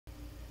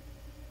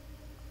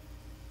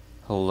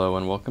Hello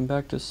and welcome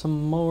back to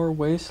some more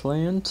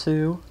Wasteland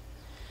 2.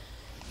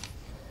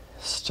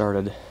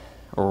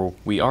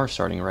 We are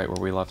starting right where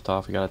we left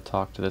off. We gotta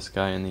talk to this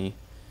guy in the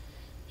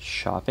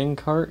shopping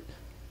cart.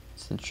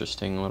 It's an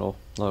interesting little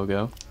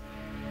logo.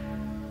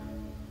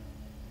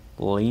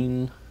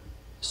 Lean,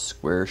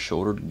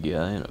 square-shouldered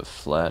guy in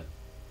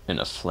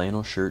a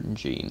flannel shirt and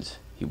jeans.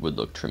 He would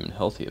look trim and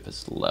healthy if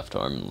his left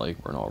arm and leg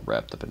weren't all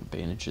wrapped up in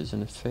bandages,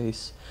 and his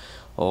face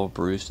all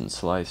bruised and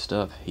sliced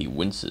up. He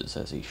winces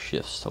as he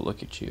shifts to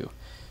look at you,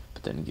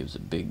 but then gives a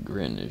big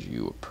grin as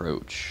you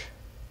approach.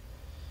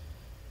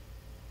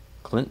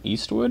 Clint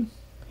Eastwood?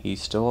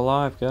 He's still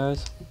alive,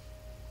 guys.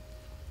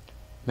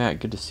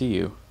 Matt, good to see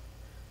you.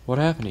 What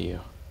happened to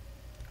you?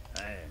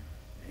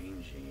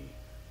 Angie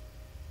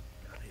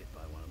got hit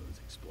by one of those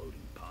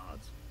exploding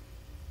pods.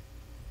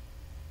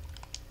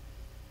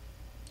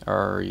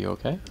 Are you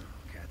okay?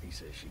 Kathy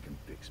says she can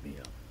fix me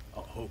up.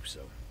 I'll hope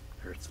so.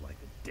 Hurts like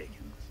the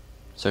dickens.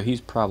 So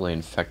he's probably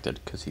infected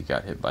because he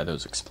got hit by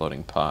those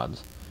exploding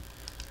pods.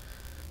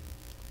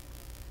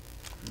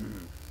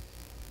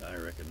 I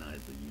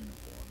recognize the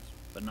uniforms,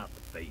 but not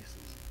the faces.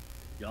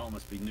 Y'all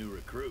must be new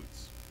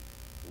recruits.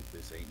 Hope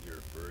this ain't your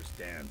first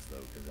dance,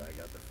 though, because I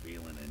got the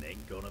feeling it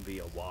ain't gonna be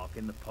a walk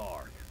in the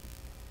park.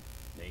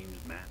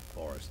 Name's Matt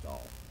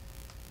Forrestal.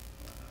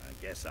 I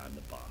guess I'm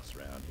the boss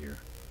around here.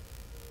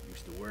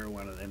 Used to wear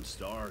one of them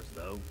stars,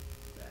 though,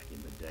 back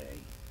in the day.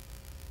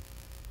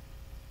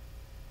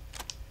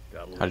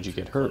 How did you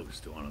get hurt?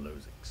 Close to one of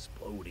those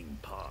exploding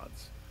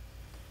pods.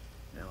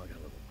 Now I got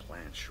a little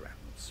plant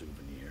shrapnel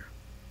souvenir.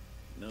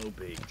 No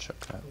big Check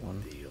that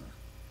one. deal.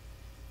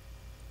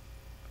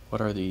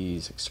 What are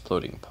these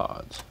exploding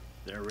pods?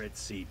 They're red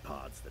seed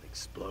pods that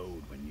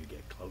explode when you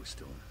get close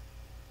to them.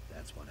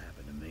 That's what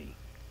happened to me.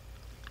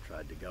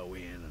 Tried to go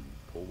in and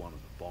pull one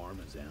of the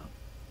farmers out.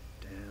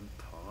 Damn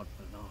pod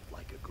went off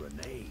like a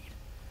grenade.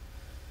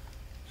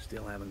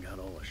 Still haven't got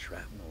all the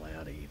shrapnel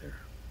out either.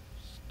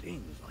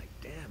 Stings like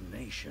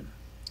damnation.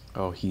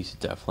 Oh, he's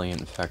definitely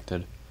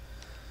infected.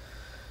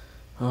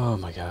 Oh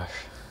my gosh.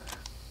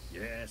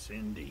 Yes,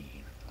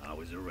 indeed. I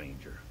was a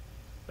ranger.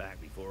 Back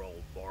before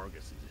old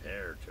Vargas's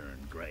hair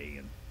turned gray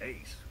and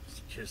Ace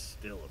was just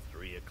still a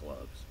 3 of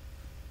clubs.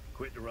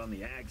 Quit to run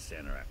the ag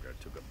center after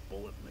I took a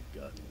bullet in the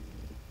gut.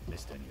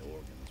 Missed any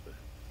organs, but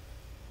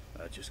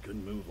I just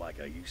couldn't move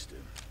like I used to.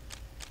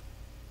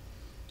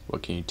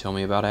 What can you tell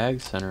me about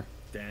Ag Center?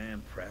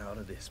 Damn proud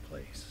of this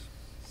place.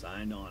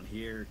 Signed on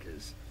here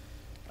because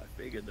I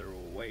figured there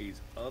were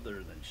ways other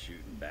than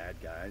shooting bad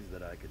guys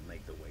that I could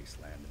make the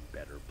Wasteland a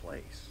better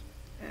place.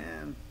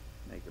 And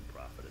make a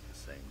profit at the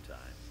same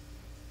time.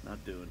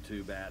 Not doing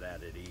too bad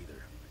at it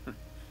either.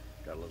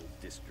 Got a little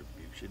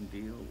distribution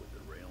deal with the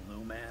rail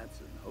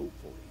nomads, and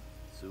hopefully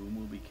soon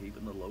we'll be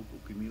keeping the local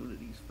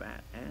communities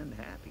fat and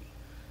happy.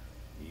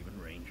 Even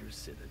Ranger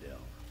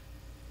Citadel.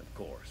 Of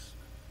course,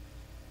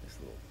 this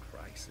little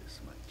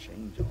crisis might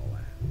change all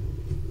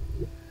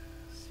that.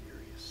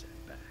 Serious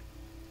setback.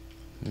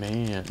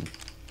 Man.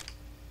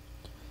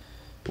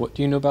 What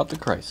do you know about the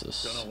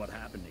crisis? Don't know what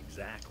happened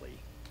exactly.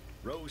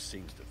 Rose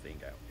seems to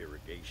think our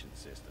irrigation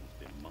system's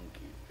been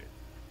monkeyed with.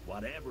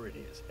 Whatever it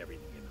is,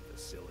 everything in the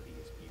facility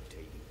is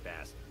mutating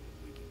faster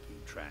than we can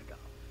keep track of.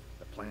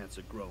 The plants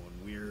are growing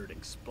weird,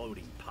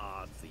 exploding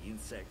pods. The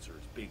insects are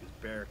as big as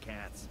bear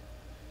cats.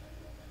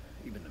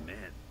 Even the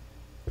men.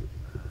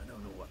 I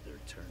don't know what they're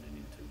turning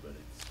into, but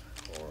it's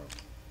horrible.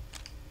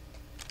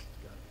 It's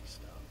gotta be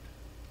stopped.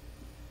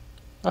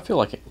 I feel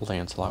like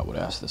Lancelot would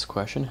ask this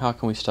question. How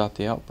can we stop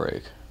the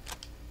outbreak?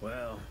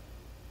 Well,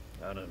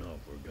 I don't know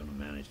if we're gonna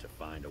manage to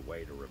find a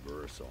way to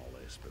reverse all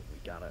this, but we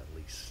gotta at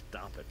least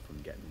stop it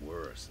from getting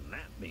worse, and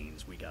that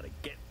means we gotta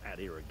get that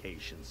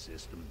irrigation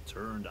system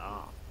turned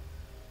off.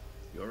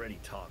 You already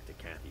talked to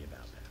Kathy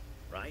about that,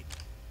 right?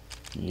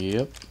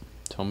 Yep.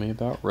 Tell me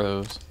about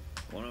Rose.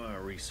 One of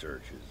our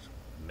researchers,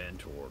 a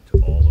mentor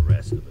to all the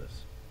rest of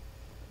us.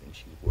 I think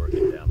she's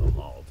working down the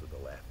hall to the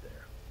left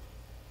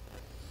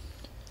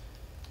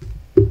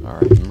there.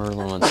 Alright,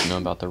 Merlin wants to know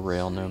about the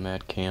rail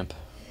nomad camp.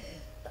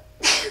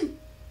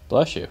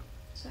 Bless you.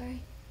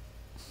 Sorry.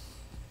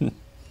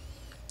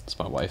 It's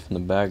my wife in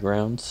the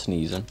background,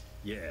 sneezing.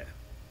 Yeah.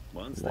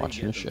 Once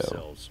Watching they the get show.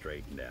 themselves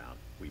straightened out,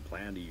 we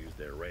plan to use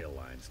their rail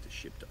lines to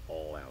ship to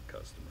all our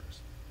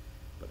customers.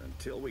 But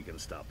until we can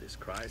stop this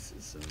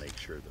crisis and make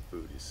sure the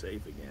food is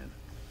safe again,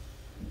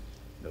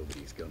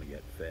 nobody's gonna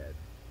get fed.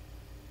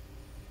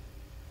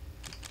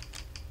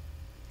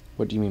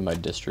 What do you mean by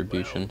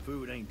distribution? Well,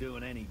 food ain't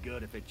doing any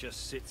good if it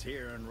just sits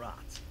here and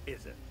rots,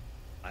 is it?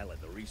 I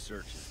let the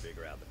researchers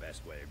figure out the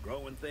best way of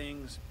growing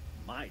things.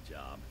 My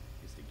job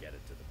is to get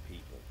it to the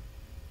people.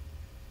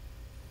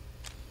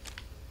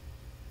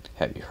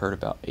 Have you heard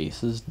about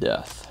Ace's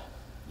death?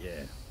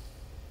 Yeah,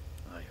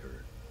 I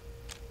heard.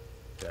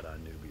 Bet I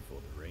knew before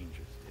the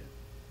Rangers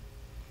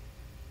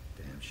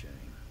did. Damn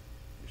shame.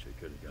 Wish I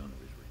could have gone to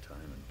his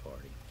retirement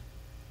party.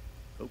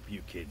 Hope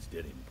you kids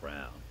did him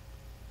proud.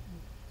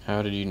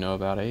 How did you know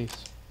about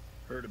Ace?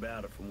 Heard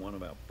about it from one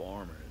of our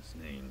farmers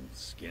named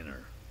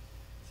Skinner.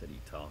 Said he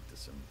talked to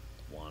some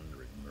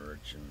wandering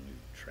merchant who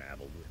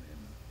traveled with him,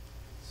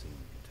 seen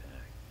the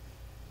attack.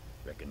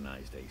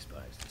 Recognized Ace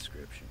by his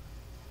description.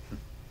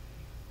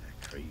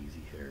 That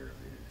crazy hair of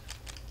his.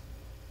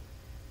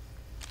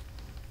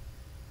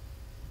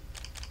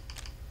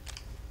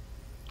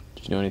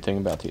 Did you know anything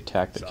about the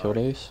attack that killed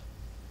Ace?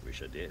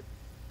 Wish I did.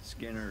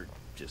 Skinner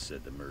just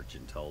said the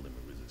merchant told him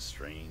it was a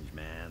strange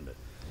man, but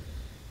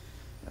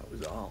that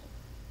was all.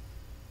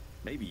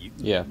 Maybe you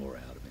can get more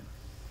out of him.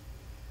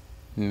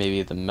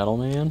 Maybe the Metal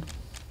Man?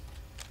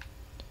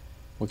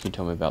 What can you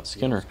tell me about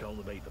Skinner?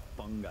 Cultivate the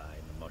fungi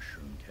in the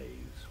mushroom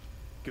caves.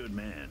 Good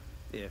man,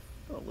 if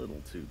a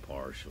little too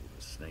partial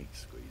to snake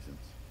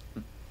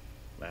squeezings.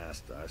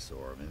 Last I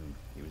saw of him,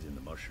 he was in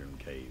the mushroom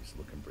caves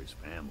looking for his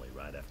family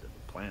right after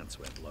the plants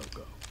went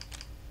loco.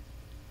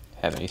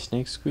 Have any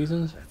snake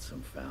squeezins? That's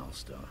some foul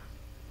stuff.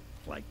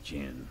 Like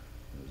gin.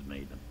 It was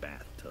made in a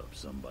bathtub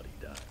somebody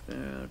died.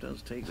 Yeah, it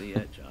does take the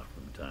edge off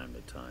from time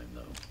to time,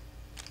 though.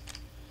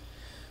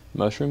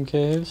 Mushroom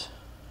caves?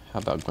 How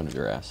about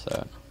Guinevere asked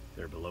that?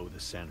 They're below the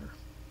center.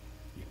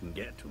 You can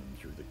get to them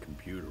through the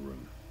computer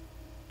room.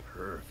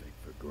 Perfect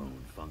for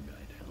growing fungi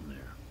down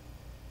there.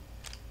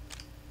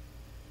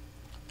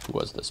 Who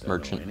was this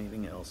merchant? Don't know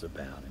anything else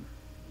about him.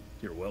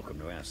 You're welcome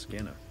to ask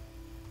Skinner,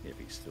 if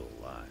he's still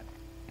alive.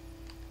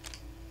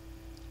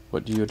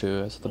 What do you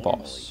do as the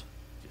boss?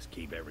 Just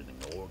keep everything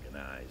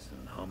organized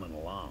and humming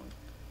along.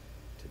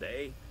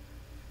 Today,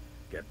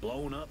 get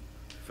blown up,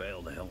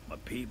 failed to help my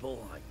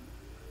people.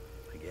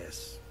 I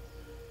guess.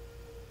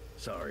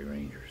 Sorry,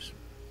 Rangers.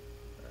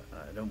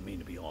 I don't mean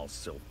to be all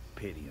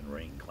self-pity and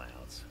rain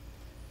clouds.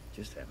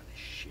 Just having a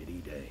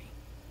shitty day.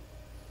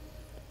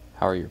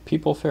 How are your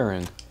people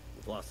faring?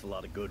 We've lost a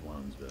lot of good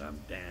ones, but I'm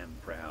damn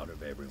proud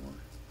of everyone.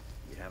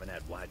 We haven't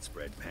had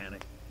widespread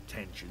panic.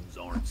 Tensions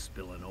aren't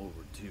spilling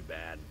over too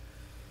bad.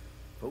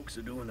 Folks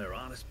are doing their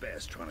honest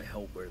best trying to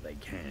help where they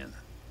can.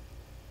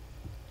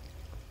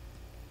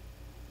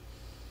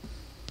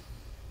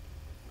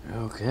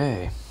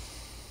 Okay.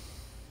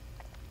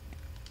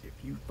 If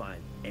you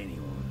find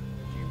anyone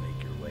as you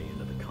make your way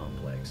into the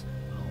complex,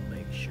 I'll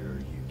make sure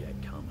you get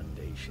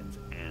commendations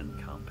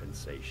and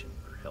compensation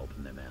for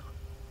helping them out.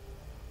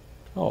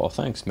 Oh,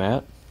 thanks,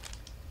 Matt.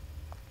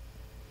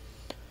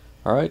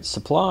 Alright,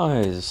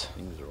 supplies.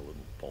 Things are a little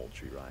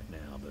paltry right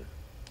now, but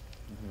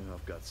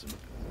I've got some.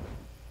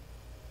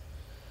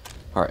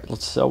 Alright,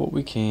 let's sell what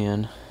we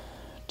can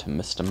to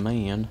Mr.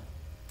 Man.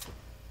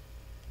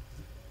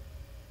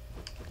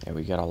 Yeah,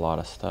 we got a lot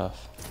of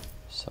stuff.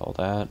 Sell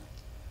that.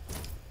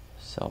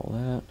 Sell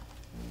that.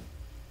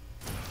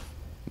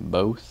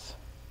 Both.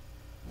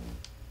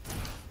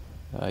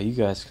 You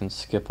guys can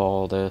skip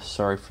all this.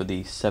 Sorry for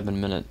the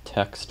 7-minute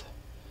text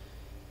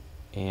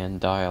and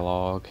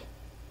dialogue.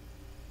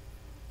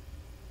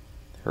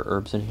 There are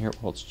herbs in here.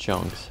 Well, it's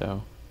junk,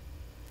 so.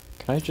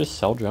 Can I just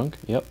sell junk?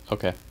 Yep,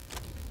 okay.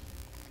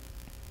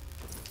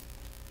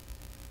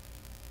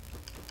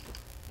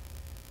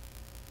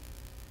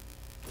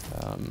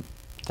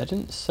 That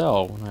didn't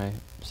sell when I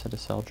said to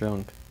sell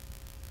junk.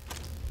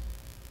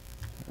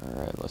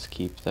 Alright, let's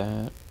keep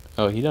that.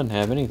 Oh, he doesn't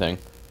have anything.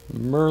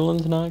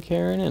 Merlin's not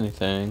carrying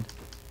anything.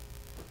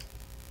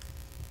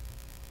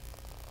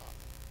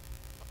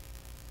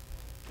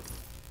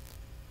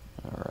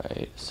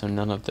 Alright, so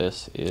none of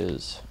this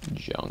is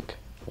junk.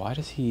 Why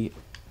does he...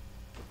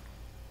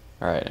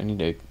 Alright, I need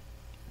to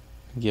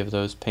give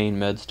those pain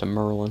meds to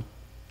Merlin.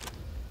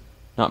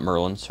 Not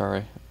Merlin,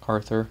 sorry.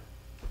 Arthur.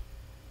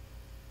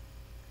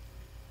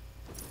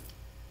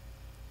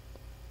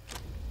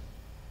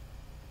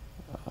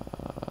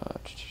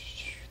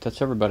 That's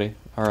everybody.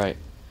 Alright.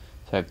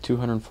 So I have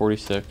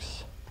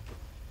 246.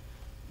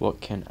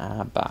 What can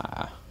I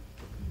buy?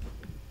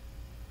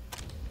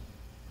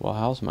 Well,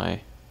 how's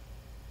my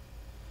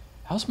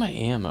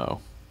ammo?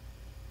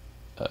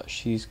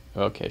 She's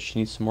okay. She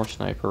needs some more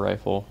sniper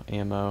rifle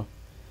ammo,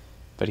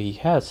 but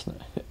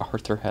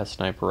Arthur has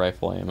sniper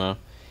rifle ammo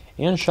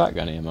and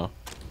shotgun ammo.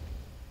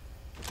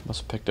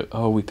 Must have picked up.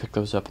 Oh, we picked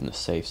those up in the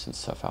safes and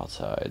stuff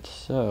outside.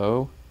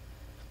 So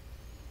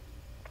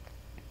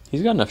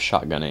he's got enough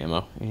shotgun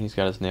ammo, and he's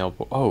got his nail.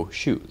 Oh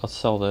shoot! Let's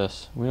sell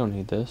this. We don't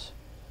need this.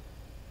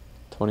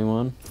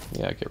 21.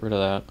 Yeah, get rid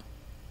of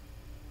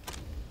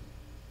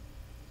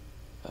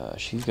that.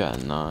 She's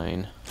got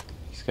 9.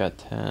 He's got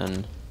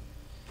 10.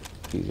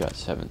 He's got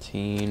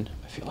 17.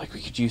 I feel like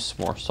we could use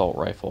some more assault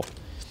rifle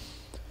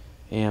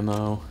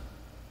ammo.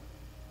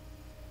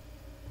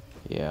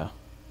 Yeah.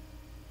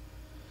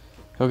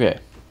 Okay.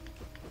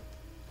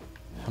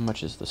 How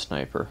much is the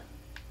sniper?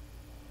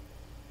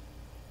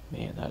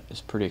 Man, that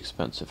is pretty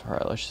expensive.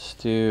 Alright, let's just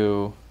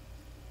do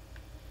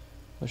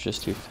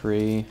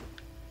 3.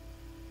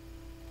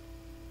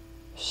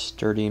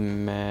 Sturdy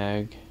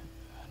mag.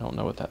 I don't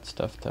know what that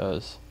stuff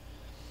does.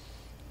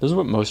 This is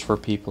what most of our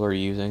people are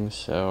using,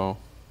 so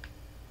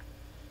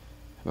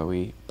how about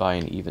we buy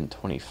an even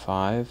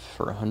 25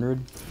 for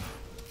 100?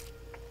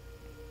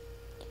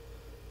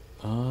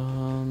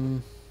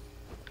 And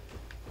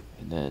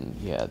then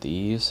yeah,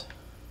 these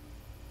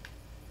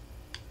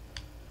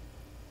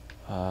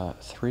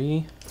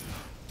 3.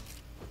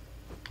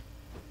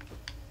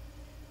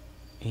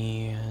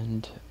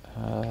 And,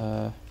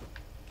 how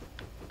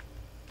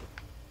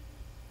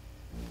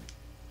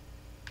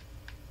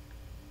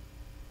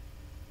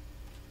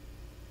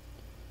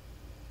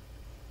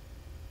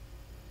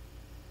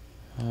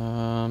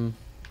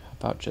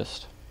about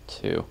just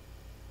 2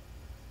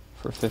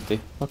 for 50?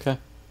 Okay.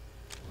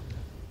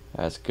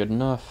 That's good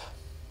enough.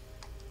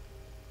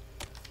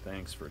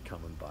 Thanks for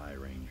coming by,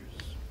 Rangers.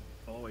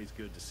 Always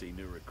good to see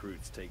new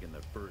recruits taking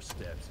their first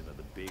steps into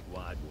the big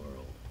wide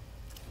world.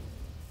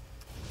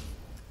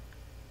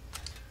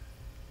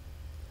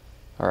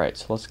 Alright,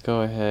 so let's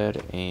go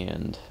ahead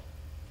and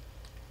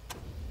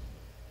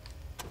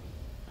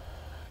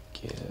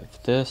give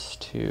this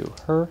to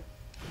her.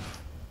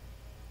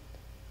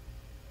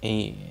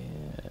 And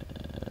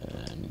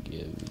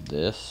give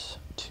this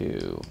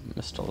to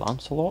Mr.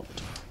 Lancelot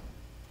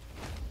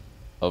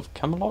of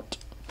Camelot.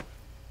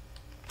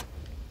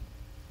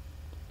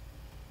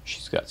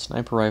 She's got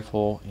sniper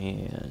rifle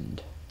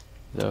and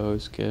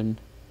those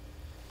good.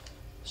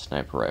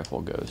 Sniper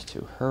rifle goes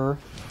to her.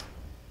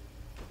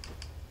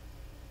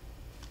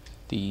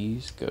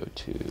 These go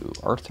to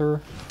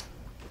Arthur.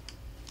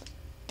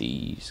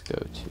 These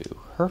go to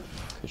her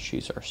because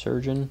she's our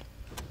surgeon.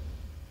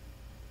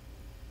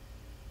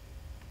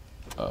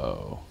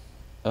 Oh.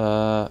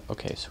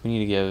 Okay, so we need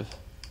to give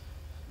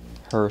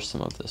her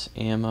some of this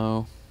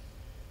ammo.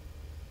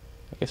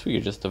 I guess we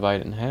could just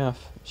divide it in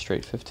half.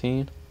 Straight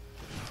 15.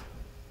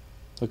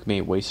 Look at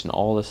me wasting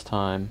all this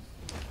time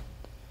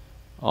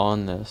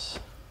on this.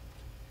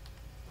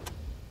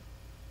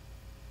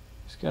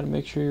 Just gotta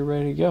make sure you're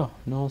ready to go.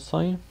 You know what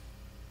I'm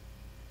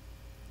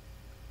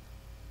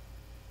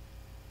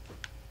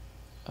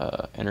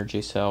saying?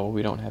 Energy cell.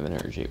 We don't have an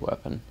energy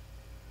weapon.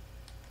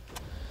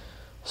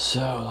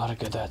 So, a lot of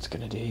good that's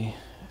gonna do.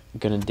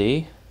 Gonna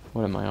do?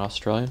 What am I,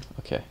 Australian?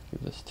 Okay,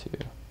 give this to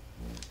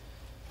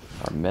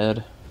our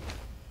med.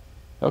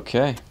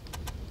 Okay.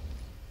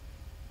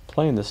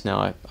 Playing this now,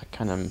 I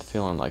kind of am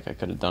feeling like I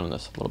could have done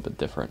this a little bit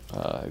different.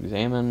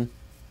 Examine.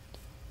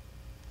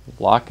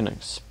 Lock an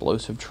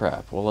explosive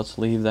trap. Well, let's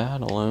leave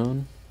that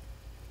alone.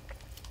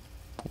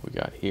 What we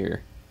got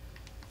here?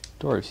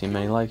 Door, I've seen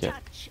many like it.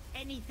 Touch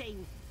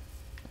anything.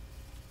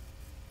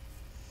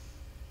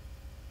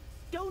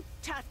 Don't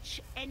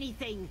touch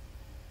anything.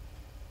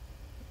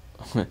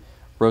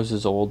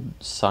 Rose's old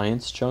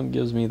science junk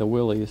gives me the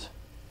willies.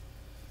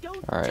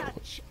 Don't Alright,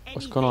 touch anything.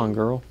 what's going on,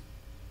 girl?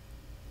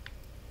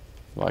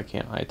 Why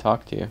can't I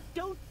talk to you?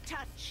 Don't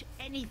touch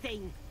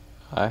anything.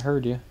 I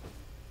heard you.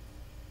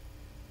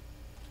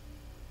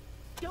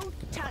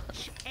 Don't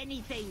touch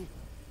anything.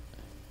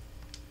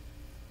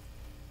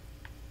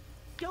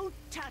 Don't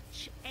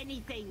touch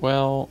anything.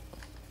 Well,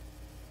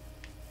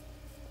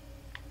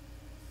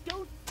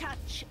 Don't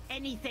touch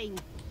anything.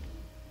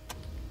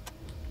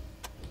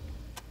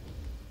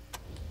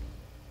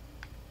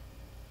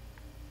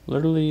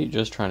 literally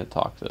just trying to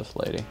talk to this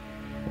lady.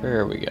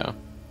 There we go.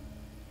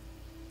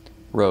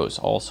 Rose,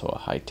 also a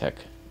high-tech,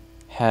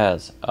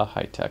 has a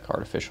high-tech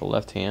artificial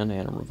left hand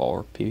and a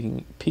revolver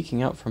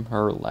peeking out from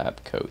her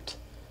lab coat.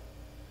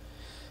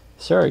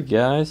 Sorry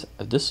guys,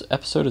 this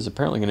episode is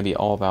apparently going to be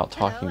all about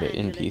talking Hello, to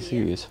Angela dear.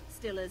 NPCs.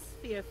 Still as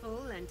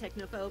fearful and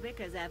technophobic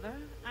as ever,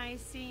 I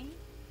see.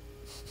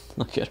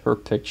 Look at her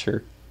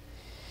picture.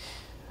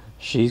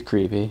 She's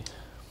creepy.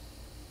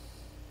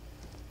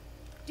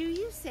 Do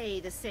you say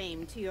the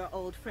same to your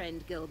old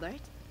friend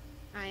Gilbert?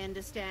 I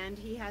understand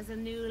he has a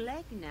new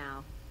leg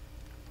now.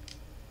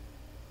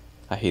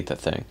 I hate that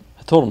thing.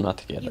 I told him not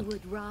to get You it.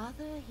 would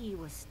rather he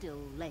was still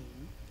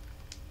lame?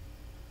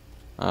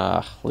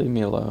 Ah, leave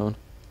me alone.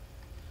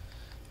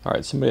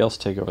 Alright, somebody else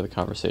take over the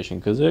conversation,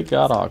 because it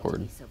got Sorry to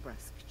awkward. be so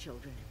brusque,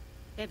 children.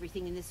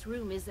 Everything in this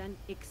room is an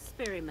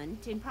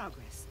experiment in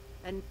progress,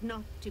 and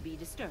not to be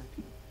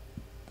disturbed.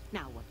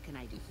 Now what can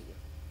I do for you?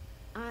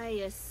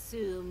 I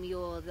assume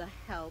you're the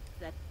help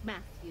that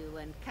Matthew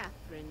and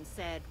Catherine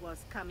said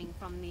was coming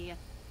from the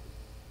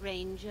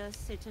Ranger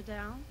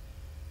Citadel?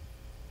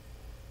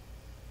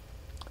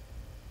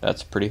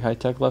 That's a pretty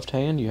high-tech left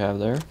hand you have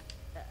there.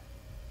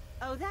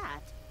 Oh,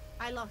 that?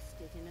 I lost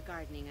it in a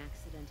gardening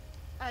accident.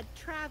 A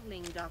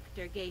traveling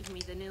doctor gave me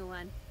the new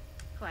one.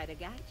 Quite a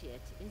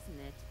gadget, isn't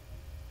it?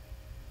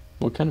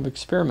 What kind of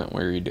experiment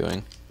were you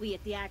doing? We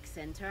at the Ag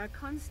Center are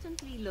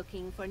constantly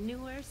looking for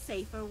newer,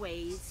 safer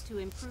ways to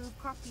improve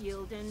crop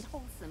yield and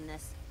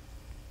wholesomeness.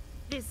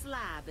 This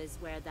lab is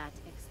where that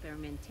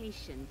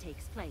experimentation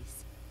takes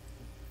place.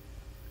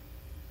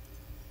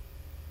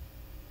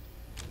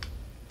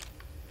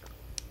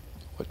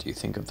 What do you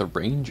think of the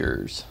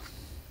Rangers?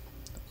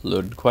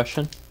 Loaded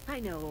question. I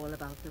know all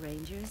about the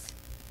Rangers.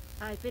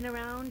 I've been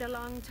around a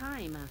long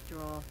time, after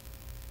all.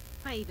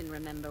 I even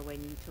remember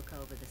when you took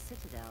over the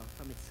Citadel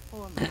from its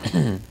former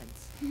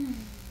occupants.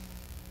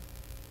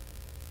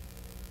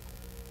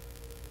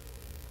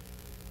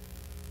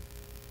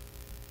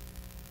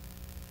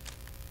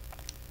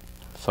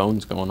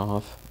 Phone's going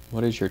off.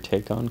 What is your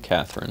take on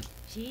Catherine?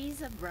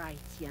 She's a bright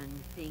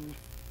young thing.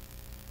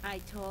 I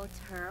taught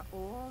her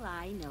all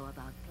I know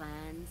about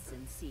plants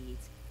and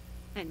seeds.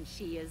 And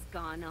she has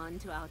gone on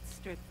to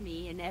outstrip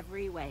me in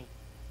every way.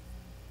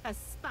 A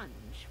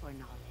sponge for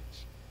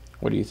knowledge.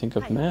 What do you think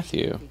of I hope she can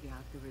Matthew? figure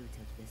out the root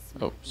of this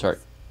Oh, madness. sorry.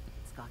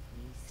 It's got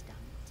me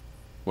stumped.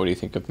 What do you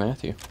think of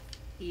Matthew?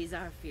 He's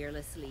our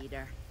fearless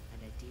leader,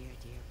 and a dear,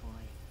 dear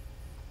boy.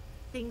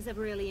 Things have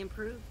really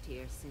improved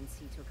here since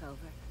he took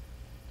over.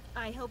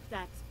 I hope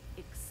that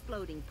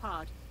exploding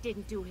pod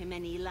didn't do him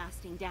any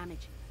lasting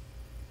damage.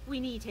 We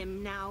need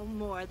him now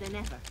more than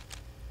ever.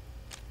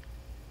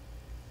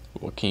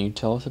 What can you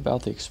tell us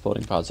about the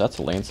exploding pods? That's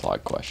a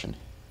Lancelot question.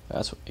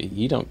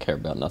 You don't care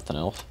about nothing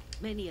else.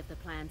 Many of the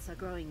plants are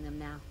growing them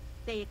now.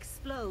 They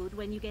explode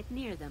when you get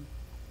near them.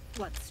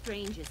 What's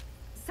strange is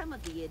some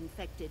of the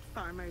infected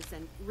farmers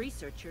and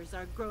researchers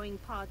are growing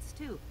pods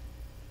too,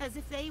 as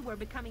if they were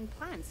becoming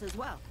plants as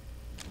well.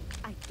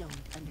 I don't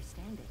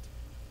understand it.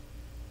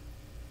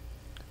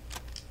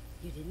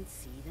 You didn't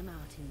see them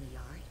out in the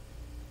yard?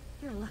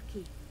 You're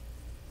lucky.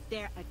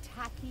 They're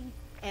attacking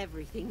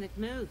everything that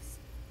moves.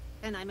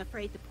 And I'm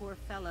afraid the poor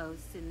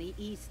fellows in the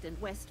east and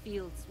west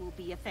fields will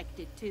be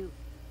affected too.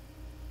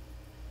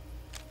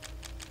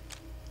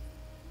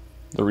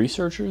 The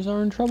researchers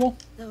are in trouble?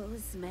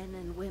 Those men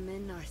and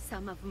women are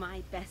some of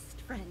my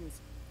best friends.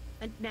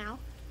 And now,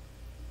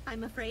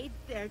 I'm afraid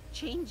they're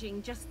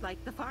changing just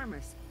like the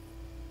farmers.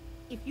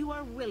 If you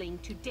are willing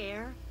to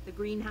dare the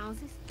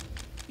greenhouses,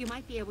 you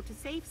might be able to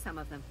save some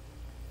of them.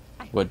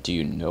 What do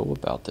you know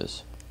about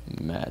this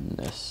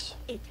madness?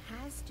 It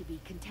has to be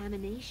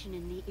contamination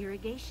in the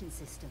irrigation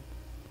system.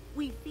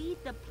 We feed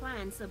the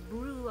plants a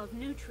brew of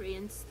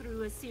nutrients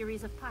through a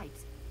series of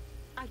pipes.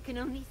 I can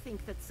only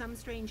think that some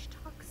strange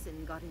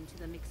toxin got into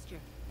the mixture.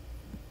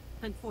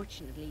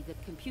 Unfortunately, the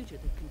computer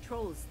that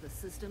controls the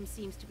system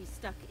seems to be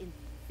stuck in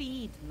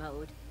feed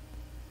mode.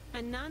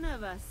 And none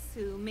of us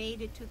who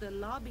made it to the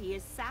lobby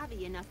is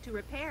savvy enough to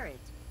repair it.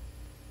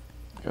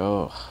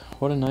 Oh,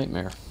 what a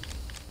nightmare.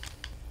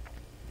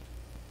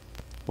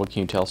 What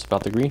can you tell us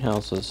about the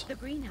greenhouses? The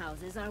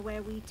greenhouses are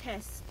where we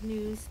test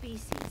new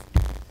species.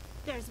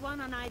 There's one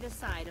on either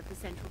side of the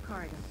central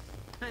corridor.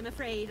 I'm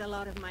afraid a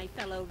lot of my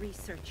fellow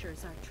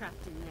researchers are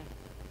trapped in there,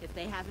 if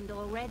they haven't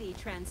already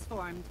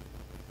transformed.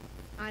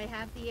 I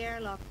have the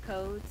airlock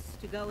codes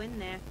to go in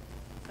there,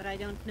 but I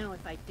don't know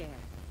if I dare.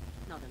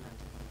 Not alone.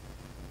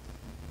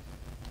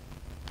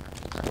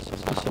 What's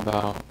this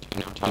about?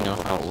 Do you know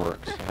how it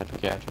works?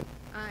 Gadget.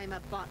 I'm a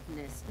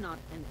botanist, not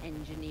an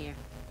engineer.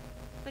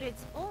 But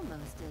it's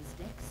almost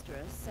as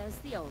dexterous as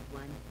the old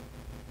one.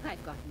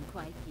 I've gotten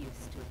quite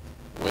used to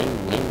it.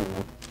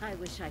 Win-win. I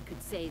wish I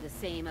could say the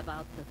same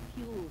about the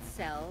fuel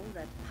cell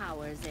that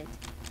powers it.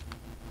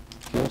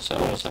 Fuel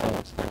cells.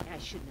 I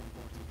shouldn't have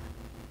brought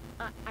it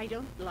up. I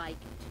don't like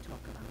to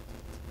talk about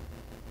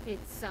it.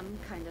 It's some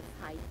kind of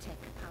high-tech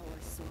power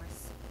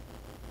source.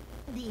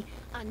 The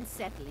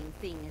unsettling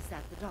thing is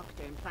that the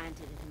doctor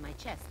implanted it in my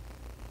chest.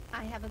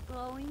 I have a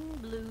glowing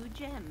blue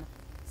gem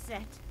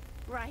set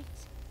right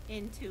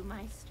into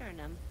my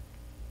sternum.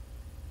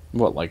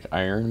 What, like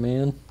Iron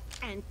Man?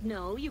 And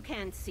no, you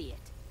can't see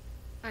it.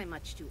 I'm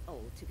much too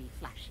old to be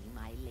flashing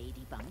my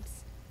lady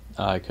bumps.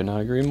 I could not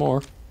agree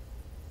more.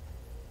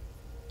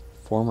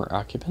 Former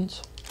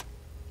occupants?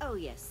 Oh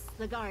yes,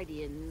 the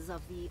guardians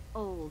of the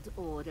old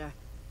order.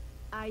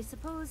 I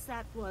suppose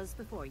that was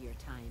before your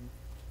time.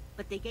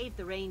 But they gave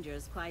the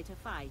Rangers quite a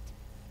fight.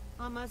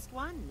 Almost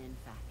won, in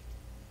fact.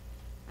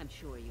 I'm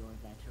sure your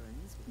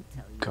veterans will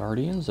tell you.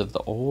 Guardians of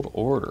the Old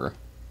Order.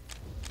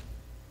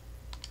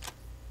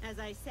 As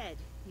I said,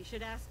 you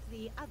should ask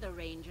the other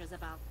Rangers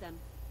about them.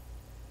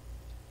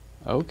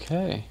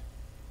 Okay.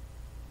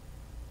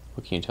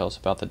 What can you tell us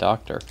about the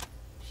doctor?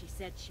 She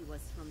said she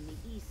was from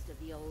the east of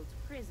the old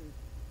prison,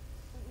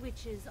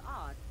 which is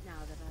odd now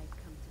that I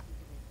come to think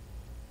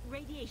of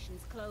it.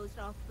 Radiation's closed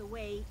off the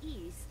way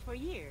east for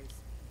years.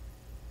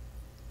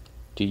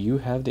 Do you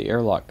have the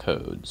airlock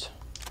codes?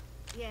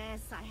 Yes,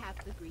 I have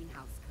the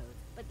greenhouse code,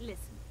 but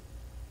listen.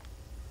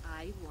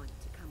 I want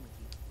to come with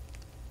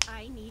you.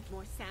 I need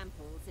more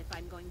samples if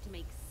I'm going to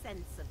make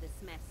sense of this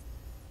mess.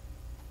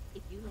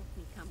 If you let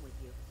me come with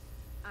you,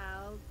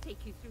 I'll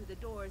take you through the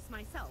doors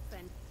myself,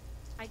 and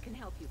I can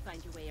help you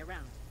find your way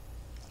around.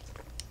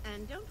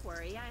 And don't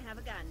worry, I have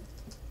a gun.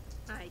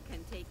 I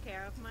can take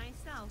care of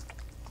myself.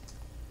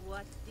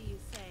 What do you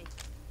say?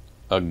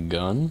 A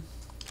gun?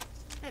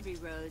 Every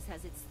rose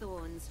has its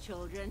thorns,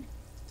 children.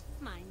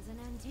 Mine's an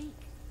antique.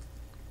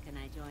 Can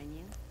I join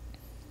you?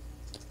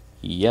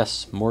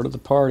 Yes, more to the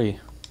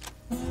party.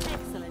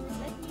 Excellent.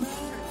 Let me just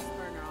turn this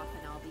burner off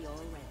and I'll be all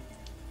ready.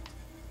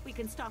 We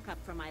can stock up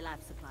from my lab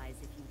supplies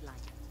if you'd like.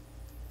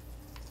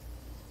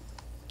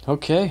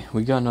 Okay,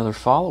 we got another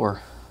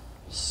follower.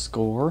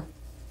 Score.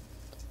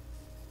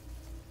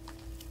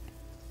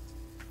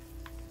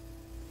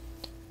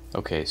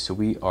 Okay, so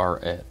we are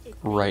at It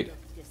right. may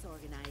look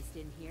disorganized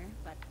in here,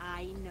 but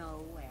I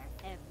know where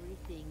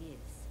everything is.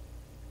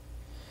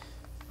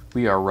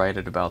 We are right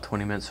at about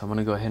 20 minutes, so I'm going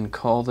to go ahead and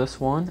call this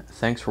one.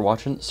 Thanks for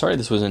watching. Sorry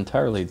this was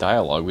entirely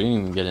dialogue. We didn't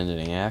even get into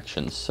any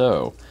action.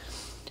 So,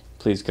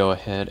 please go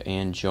ahead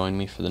and join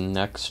me for the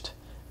next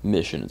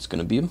mission. It's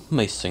gonna be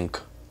amazing.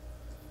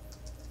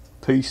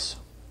 Peace.